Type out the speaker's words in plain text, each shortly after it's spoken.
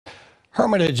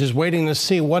Hermitage is waiting to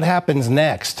see what happens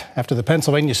next after the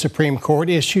Pennsylvania Supreme Court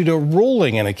issued a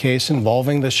ruling in a case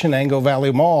involving the Shenango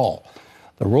Valley Mall.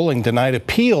 The ruling denied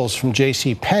appeals from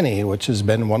JCPenney, which has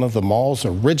been one of the mall's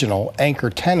original anchor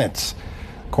tenants.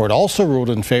 The court also ruled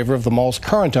in favor of the mall's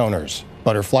current owners,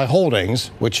 Butterfly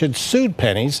Holdings, which had sued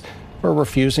Penny's for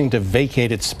refusing to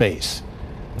vacate its space.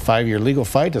 The 5-year legal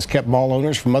fight has kept mall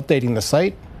owners from updating the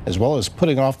site, as well as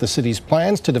putting off the city's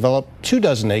plans to develop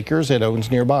 24 acres it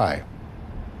owns nearby.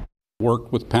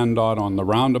 Worked with PennDOT on the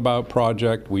roundabout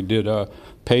project. We did a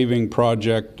paving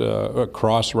project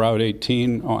across Route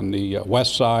 18 on the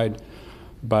west side,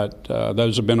 but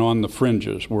those have been on the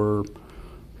fringes. We're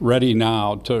ready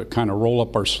now to kind of roll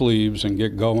up our sleeves and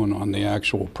get going on the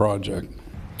actual project.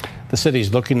 The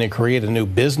city's looking to create a new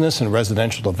business and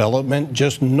residential development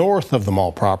just north of the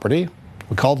mall property.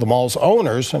 We called the mall's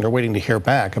owners and are waiting to hear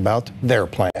back about their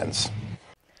plans.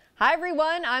 Hi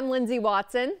everyone, I'm Lindsay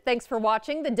Watson. Thanks for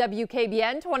watching the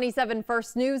WKBN 27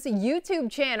 First News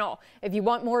YouTube channel. If you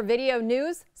want more video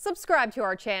news, subscribe to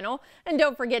our channel. And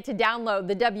don't forget to download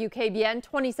the WKBN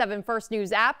 27 First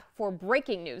News app for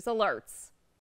breaking news alerts.